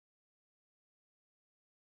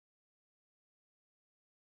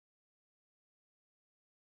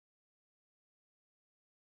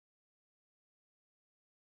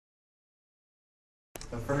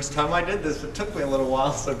The first time I did this, it took me a little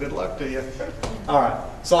while, so good luck to you. All right.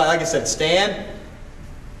 So like I said, stand,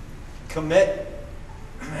 commit.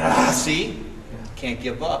 See? Can't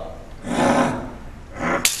give up. All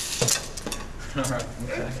right.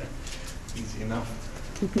 Okay. Easy enough.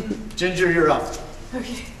 Ginger, you're up.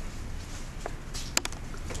 Okay.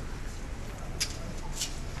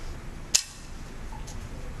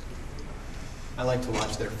 I like to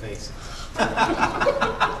watch their face.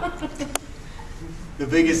 The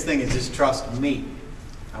biggest thing is just trust me.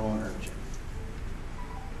 I won't hurt you.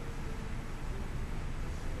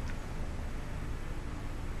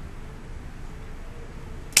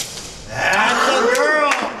 That's a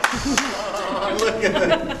girl! Oh, look at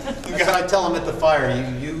that. You gotta tell them at the fire.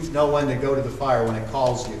 You know when to go to the fire when it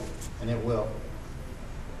calls you, and it will.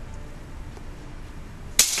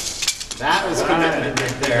 That was commitment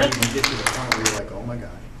right there. You can get to the point where you're like, oh my gosh.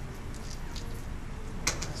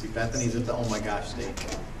 See, Bethany's at the oh my gosh stage.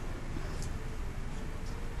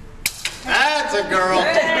 That's a girl.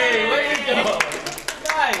 Hey, way to go.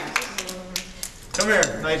 Nice. Come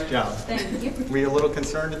here. Nice job. Thank you. Were you a little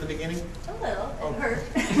concerned at the beginning? A little. It hurt.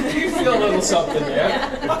 You feel a little something there.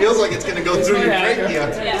 Yeah. It feels like it's going to go through your trachea.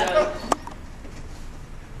 Yeah.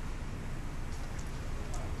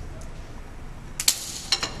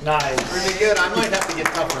 Nice. Pretty good. I might have to get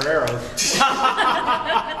tougher arrows.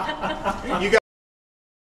 You got.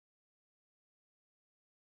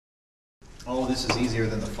 Oh, this is easier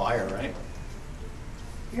than the fire, right?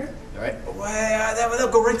 Here? All right. That'll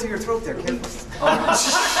go right through your throat there, kid.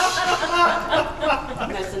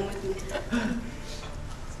 Messing with me.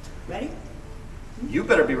 Ready? You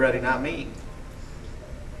better be ready, not me.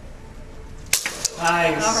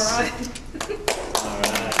 Nice. All right. All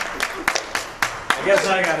right. I guess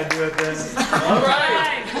I got to do it then. All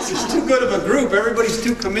right. This is too good of a group. Everybody's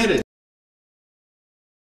too committed.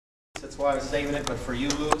 That's why I was saving it, but for you,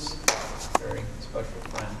 Lewis, very special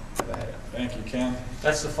friend. Have at it. Thank you, Ken.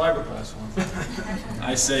 That's the fiberglass one.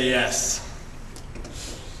 I say yes.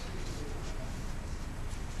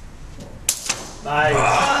 Nice.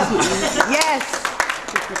 Yes.